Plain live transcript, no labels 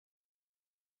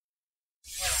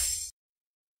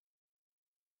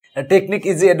Technique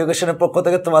easy এডুকেশনের পক্ষ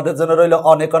থেকে তোমাদের জন্য রইল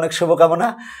অনেক অনেক শুভকামনা।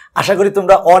 আশা করি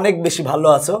তোমরা অনেক বেশি ভালো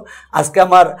আছো। আজকে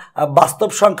আমার বাস্তব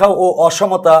সংখ্যা ও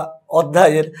অসমতা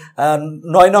অধ্যায়ের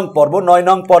 9 নং পর্ব। 9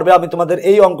 নং পর্বে আমি তোমাদের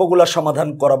এই অঙ্কগুলো সমাধান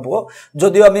করাবো।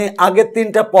 যদিও আমি আগের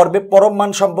 3টা পর্বে পরম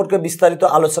মান সম্পর্কে বিস্তারিত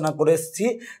আলোচনা করে এসেছি,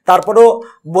 তারপরেও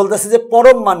বলতেছি যে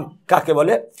পরম মান কাকে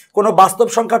বলে। কোনো বাস্তব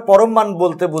সংখ্যার পরম মান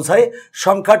বলতে বোঝায়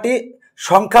সংখ্যাটি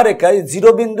সংখ্যা রেখায়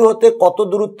 0 বিন্দু হতে কত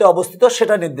দূরত্বে অবস্থিত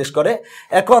সেটা নির্দেশ করে।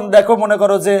 এখন দেখো, মনে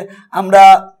করো যে আমরা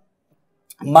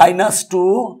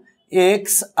 -2x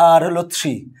আর হলো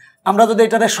 3, আমরা যদি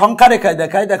এটারে সংখ্যা রেখায়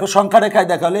দেখাই, দেখো সংখ্যা রেখায়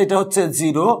দেখালে এটা হচ্ছে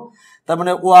 0, তার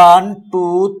মানে 1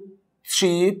 2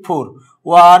 3 4,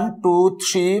 1 2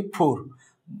 3 4,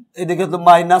 এদিকে তো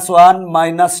 -1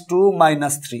 -2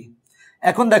 -3।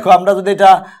 এখন দেখো আমরা যদি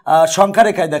এটা সংখ্যা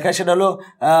রেখায় দেখাই, সেটা হলো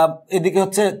এদিকে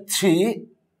হচ্ছে 3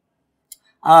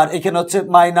 আর এখানে হচ্ছে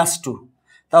 -2।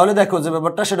 তাহলে দেখো যে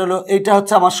ব্যাপারটা সেটা হলো এইটা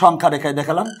হচ্ছে আমার সংখ্যা রেখায়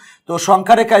দেখালাম। তো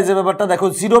সংখ্যা রেখায় যে ব্যাপারটা দেখো,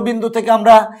 0 বিন্দু থেকে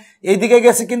আমরা এইদিকে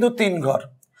গেছি কিন্তু 3 ঘর,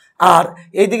 আর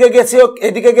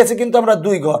এইদিকে গেছি কিন্তু আমরা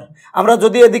 2 ঘর। আমরা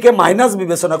যদি এদিকে মাইনাস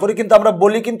বিবেচনা করি, কিন্তু আমরা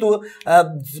বলি কিন্তু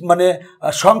মানে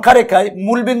সংখ্যা রেখায়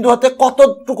মূল বিন্দু হতে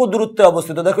কতটুকু দূরত্বে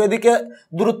অবস্থিত। দেখো এদিকে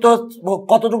দূরত্ব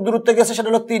কতটুকু দূরত্বে গেছে, সেটা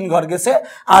হলো 3 ঘর গেছে,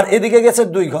 আর এদিকে গেছে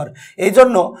 2 ঘর। এই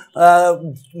জন্য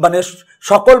মানে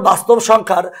সকল বাস্তব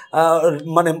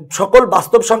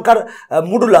সংখ্যার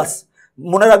মডুলাস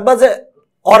মনে রাখবা যে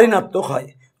অঋণাত্মক হয়।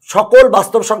 সকল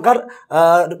বাস্তব সংখ্যার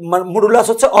মডুলাস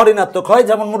হচ্ছে অঋণাত্মক হয়।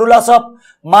 যেমন মডুলাস অফ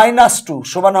 -2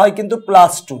 সমান হয় কিন্তু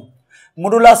 +2,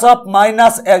 মডুলাস অফ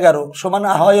 -11 সমান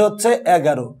হয় হচ্ছে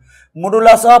 11,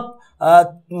 মডুলাস অফ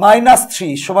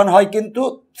 -3 সমান হয় কিন্তু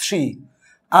 3,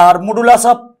 আর মডুলাস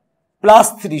অফ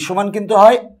 +3 সমান কিন্তু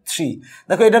হয় 3।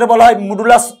 দেখো এটারে বলা হয়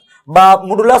মডুলাস বা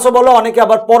মডুলাসও বলো, অনেকে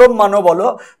আবার পরম মানও বলো।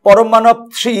 পরম মান অফ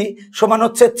 3 সমান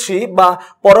হচ্ছে 3, বা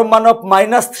পরম মান অফ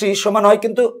 -3 সমান হয়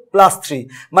কিন্তু +3।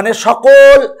 মানে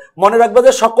সকল, মনে রাখবে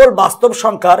যে সকল বাস্তব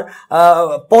সংখ্যার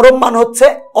পরম মান হচ্ছে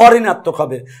অঋণাত্মক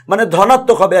হবে, মানে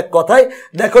ধনাত্মক হবে এক কথায়।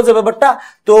 দেখো যে ব্যাপারটা,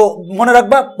 তো মনে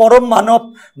রাখবা পরম মান অফ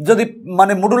যদি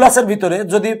মানে মডুলাসের ভিতরে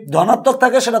যদি ধনাত্মক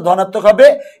থাকে সেটা ধনাত্মক হবে,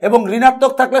 এবং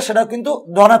ঋণাত্মক থাকলে সেটা কিন্তু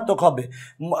ধনাত্মক হবে।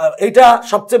 এইটা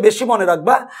সবচেয়ে বেশি মনে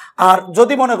রাখবা। আর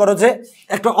যদি মনে করো যে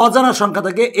একটা অজানা সংখ্যা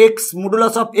থাকে x,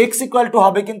 modulus of x equal to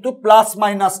হবে কিন্তু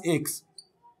 +-x।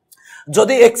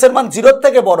 যদি x এর মান 0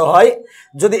 থেকে বড় হয়,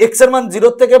 যদি x এর মান 0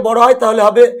 থেকে বড় হয় তাহলে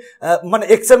হবে মানে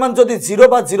x এর মান যদি 0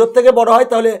 বা 0 থেকে বড় হয়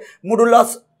তাহলে মডুলাস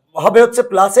হবে হচ্ছে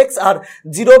 +x, আর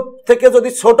 0 থেকে যদি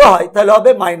ছোট হয় তাহলে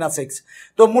হবে -x।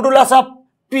 তো মডুলাস অফ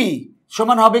p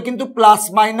সমান হবে কিন্তু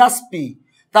 +-p।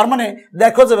 তার মানে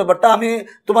দেখো যে ব্যাপারটা আমি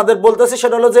তোমাদের বলতেছি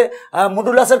সেটা হলো যে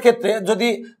মডুলাসের ক্ষেত্রে যদি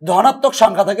ধনাত্মক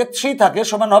সংখ্যা থাকে 3 থাকে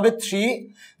সমান হবে 3,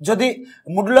 যদি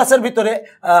মডুলাসের ভিতরে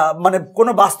মানে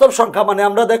কোনো বাস্তব সংখ্যা মানে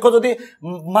আমরা দেখো যদি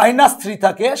 -3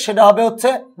 থাকে সেটা হবে হচ্ছে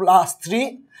 +3,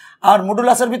 আর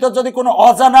মডুলাসের ভিতর যদি কোনো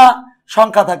অজানা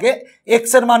সংখ্যা থাকে x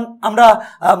এর মান আমরা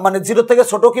মানে 0 থেকে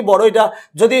ছোট কি বড় এটা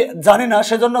যদি জানি না,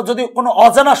 সেজন্য যদি কোনো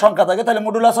অজানা সংখ্যা থাকে তাহলে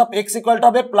modulus of x equal to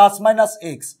হবে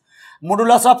 +-x।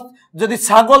 মডুলাস অফ যদি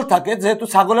ছাগল থাকে, যেহেতু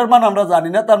ছাগলের মান আমরা জানি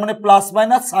না, তার মানে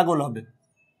 +- ছাগল হবে।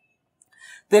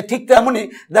 তো ঠিক তেমনই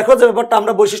দেখো যে ব্যাপারটা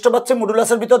আমরা বৈশিষ্ট্য পাচ্ছি,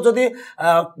 মডুলাসের ভিতর যদি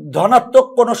ধনাত্মক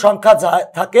কোনো সংখ্যা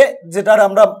থাকে, যেটার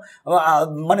আমরা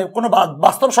মানে কোনো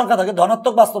বাস্তব সংখ্যা থাকে,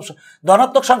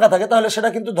 ধনাত্মক সংখ্যা থাকে, তাহলে সেটা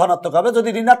কিন্তু ধনাত্মক হবে। যদি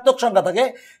ঋণাত্মক সংখ্যা থাকে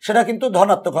সেটা কিন্তু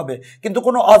ধনাত্মক হবে। কিন্তু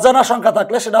কোনো অজানা সংখ্যা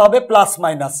থাকলে সেটা হবে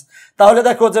 +-। তাহলে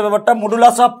দেখো যে ব্যাপারটা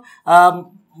মডুলাস অফ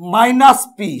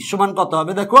 -p সমান কত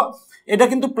হবে, দেখো এটা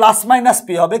কিন্তু +-p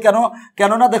হবে।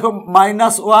 কেননা দেখো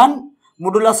 -1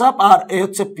 মডুলাস অফ আর এ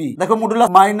হচ্ছে p, দেখো মডুলাস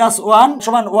 -1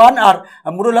 সমান 1 আর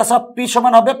মডুলাস অফ p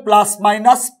সমান হবে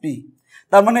 +-p।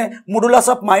 তার মানে মডুলাস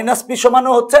অফ -p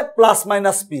সমানও হচ্ছে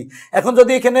 +-p। এখন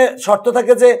যদি এখানে শর্ত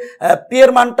থাকে যে p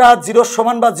এর মানটা 0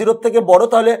 সমান বা 0 থেকে বড়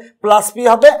তাহলে +p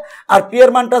হবে, আর p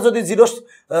এর মানটা যদি 0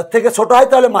 থেকে ছোট হয়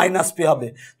তাহলে -p হবে।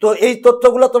 তো এই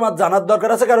তথ্যগুলো তোমার জানার দরকার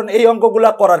আছে, কারণ এই অঙ্কগুলো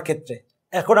করার ক্ষেত্রে।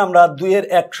 এখন আমরা 2 এর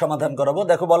 1 সমাধান করাবো।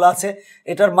 দেখো বলা আছে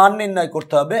এটার মান নির্ণয়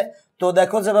করতে হবে। তো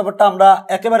দেখো যে ব্যাপারটা আমরা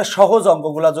একেবারে সহজ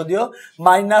অঙ্কগুলা, যদিও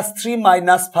 -3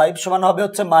 -5 সমান হবে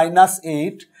হচ্ছে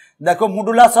 -8। দেখো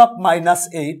মডুলাস অফ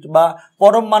 -8 বা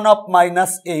পরম মান অফ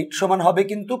 -8 সমান হবে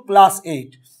কিন্তু +8।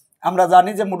 আমরা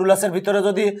জানি যে মডুলাসের ভিতরে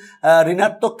যদি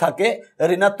ঋণাত্মক থাকে,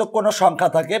 ঋণাত্মক কোনো সংখ্যা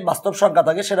থাকে, বাস্তব সংখ্যা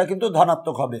থাকে, সেটা কিন্তু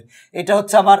ধনাত্মক হবে। এটা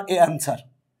হচ্ছে আমার অ্যান্সার।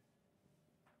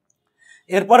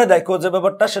 এরপরে দেখো যে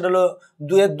ব্যাপারটা সেটা হলো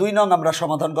 2 এর 2 নং আমরা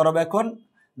সমাধান করাবো এখন।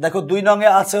 দেখো 2 নং এ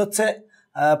আছে হচ্ছে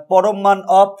পরম মান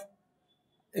অফ,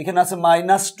 এখানে আছে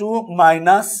 -2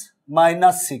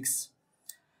 -6।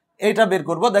 এইটা বের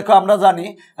করব। দেখো আমরা জানি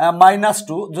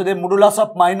 -2 যদি মডুলাস অফ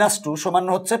 -2 সমান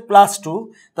হচ্ছে +2,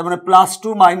 তার মানে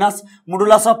 +2 মাইনাস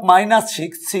মডুলাস অফ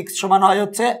 -6 সমান হয়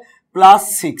হচ্ছে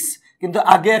 +6, কিন্তু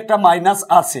আগে একটা মাইনাস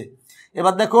আছে।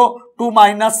 এবার দেখো 2 -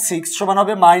 6 সমান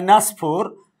হবে -4,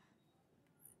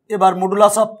 এবার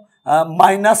মডুলাস অফ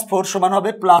 -4 সমান হবে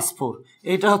 +4।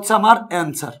 এইটা হচ্ছে আমার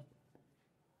অ্যান্সার।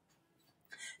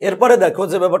 এরপরে দেখো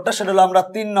যে ব্যাপারটা সেটা হলো আমরা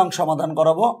 3 নং সমাধান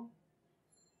করাবো।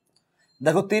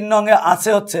 দেখো 3 নং এ আছে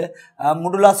হচ্ছে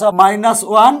modulus of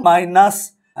 -1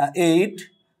 -8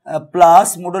 plus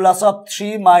modulus of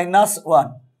 3 -1,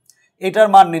 এটার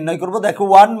মান নির্ণয় করব। দেখো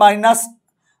 1 -8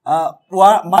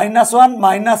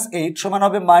 সমান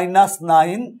হবে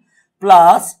 -9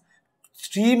 প্লাস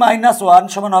 3 - 1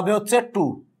 সমান হবে হচ্ছে 2।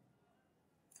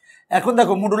 এখন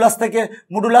দেখো মডুলাস থেকে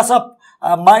মডুলাস অফ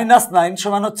 -9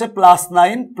 সমান হচ্ছে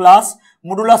 +9 প্লাস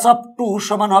মডুলাস অফ 2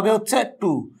 সমান হবে হচ্ছে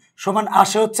 2 সমান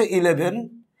আসে হচ্ছে 11।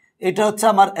 এটা হচ্ছে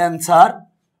আমার অ্যান্সার।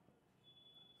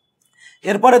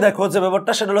 এরপরে দেখো যে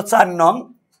ব্যাপারটা সেটা হলো 4 নং।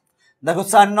 দেখো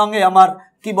 4 নং এ আমার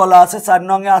কি বলা আছে, 4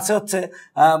 নং এ আছে হচ্ছে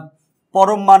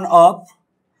পরম মান অফ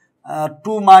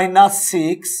 2 -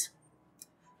 6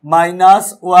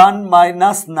 -1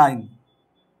 -9।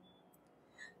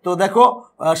 তো দেখো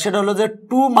সেটা হলো যে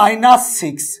 2 -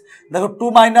 6, দেখো 2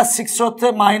 - 6 হচ্ছে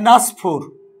 -4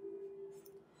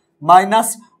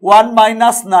 -1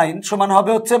 -9 সমান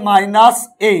হবে হচ্ছে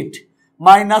 -8,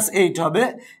 -8 হবে।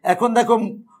 এখন দেখো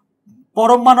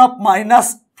পরম মান অফ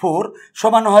 -4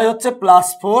 সমান হয় হচ্ছে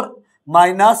 +4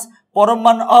 মাইনাস পরম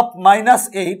মান অফ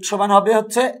 -8 সমান হবে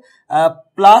হচ্ছে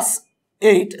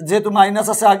 +8, যেহেতু মাইনাস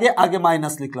আছে আগে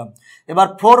মাইনাস লিখলাম। এবার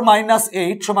 4 -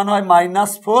 8 সমান হয়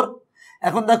 -4।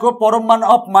 এখন দেখো পরম মান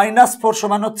অফ -4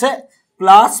 সমান হচ্ছে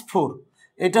 +4।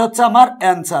 এটা হচ্ছে আমার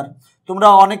অ্যান্সার। তোমরা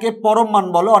অনেকে পরম মান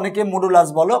বলো, অনেকে মডুলাস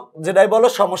বলো, যেটাই বলো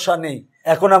সমস্যা নেই।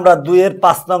 এখন আমরা 2 এর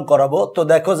 5 নং করাবো। তো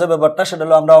দেখো যে ব্যাপারটা সেটা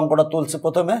হলো আমরা অঙ্কটা তুলছি।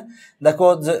 প্রথমে দেখো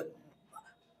যে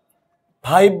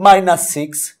 5 -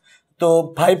 6, তো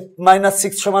 5 -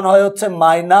 6 সমান হয় হচ্ছে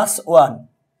 -1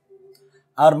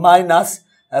 আর মাইনাস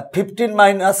 15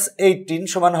 - 18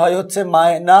 সমান হয় হচ্ছে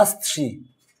 -3।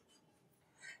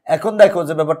 এখন দেখো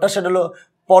যে ব্যাপারটা সেটা হলো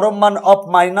পরম মান অফ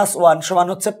 -1 সমান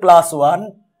হচ্ছে +1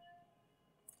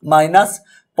 মাইনাস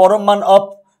পরম মান অফ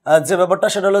যে ব্যাপারটা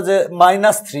সেটা হলো যে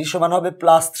 -3 সমান হবে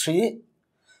 +3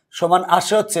 সমান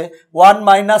আসে হচ্ছে 1 -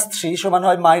 3 সমান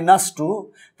হয় -2,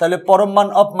 তাহলে পরম মান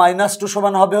অফ -2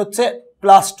 সমান হবে হচ্ছে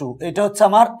 +2। এটা হচ্ছে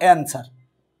আমার অ্যান্সার।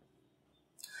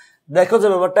 দেখো যে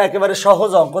ব্যাপারটা একেবারে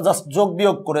সহজ অঙ্ক, জাস্ট যোগ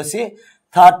বিয়োগ করেছি।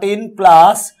 13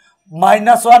 প্লাস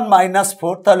 -1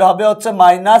 -4 তাহলে হবে হচ্ছে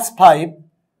 -5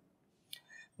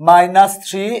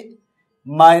 -3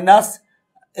 মাইনাস,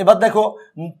 এবার দেখো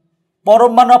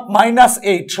পরম মান অফ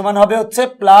 -8 সমান হবে হচ্ছে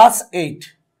 +8।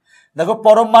 দেখো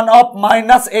পরম মান অফ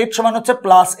 -8 সমান হচ্ছে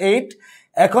 +8।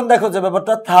 এখন দেখো যে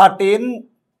ব্যাপারটা 13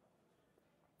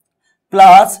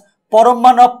 প্লাস পরম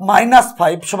মান অফ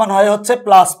 -5 সমান হয় হচ্ছে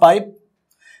 +5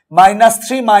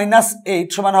 -3 -8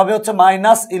 সমান হবে হচ্ছে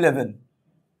 -11।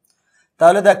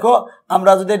 তাহলে দেখো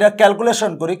আমরা যদি এটা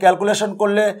ক্যালকুলেশন করি, ক্যালকুলেশন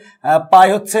করলে পাই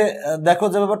হচ্ছে, দেখো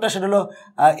যে ব্যাপারটা সেটা হলো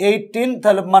 18,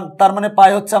 তাহলে তার মানে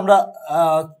পাই হচ্ছে আমরা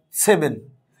 7।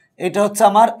 এটা হচ্ছে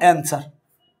আমার অ্যান্সার।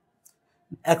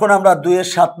 এখন আমরা 2 এর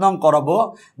 7 নং করাবো।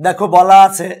 দেখো বলা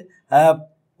আছে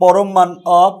পরম মান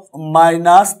অফ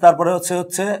মাইনাস তারপরে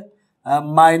হচ্ছে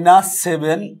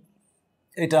 -7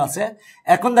 এটা আছে।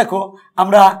 এখন দেখো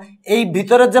আমরা এই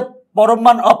ভিতরে যে পরম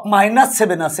মান অফ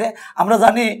 -7 আছে, আমরা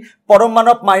জানি পরম মান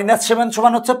অফ -7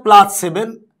 সমান হচ্ছে +7,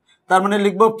 তার মানে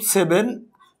লিখবো 7,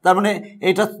 তার মানে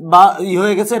এটা বা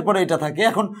হয়ে গেছে, এরপরে এটা থাকে।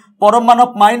 এখন পরম মান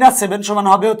অফ -7 সমান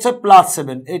হবে হচ্ছে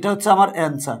 +7। এটা হচ্ছে আমার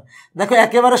অ্যান্সার। দেখো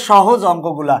একেবারে সহজ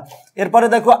অঙ্কগুলা। এরপরে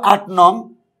দেখো 8 নং।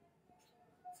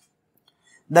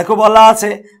 দেখো বলা আছে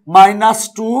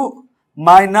 -2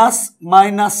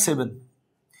 -7।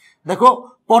 দেখো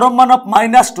পরম মান অফ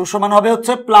 -2 সমান হবে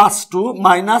হচ্ছে +2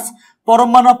 মাইনাস পরম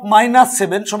মান অফ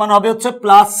 -7 সমান হবে হচ্ছে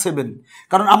 +7।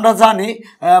 কারণ আমরা জানি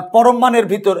পরম মানের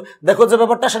ভিতর দেখো যে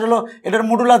ব্যাপারটা সেটা হলো এটার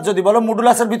মডুলাস যদি বলো,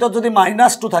 মডুলাসের ভিতর যদি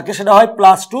 -2 থাকে সেটা হয়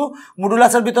 +2,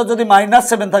 মডুলাসের ভিতর যদি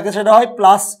 -7 থাকে সেটা হয়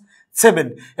 +7।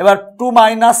 এবার 2 -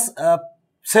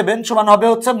 7 সমান হবে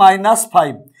হচ্ছে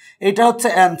 -5। এটা হচ্ছে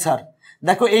অ্যান্সার।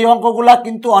 দেখো এই অঙ্কগুলা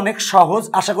কিন্তু অনেক সহজ,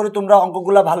 আশা করি তোমরা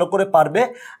অঙ্কগুলা ভালো করে পারবে।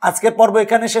 আজকের পর্ব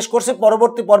এখানে শেষ করছি,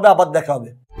 পরবর্তী পর্বে আবার দেখা হবে।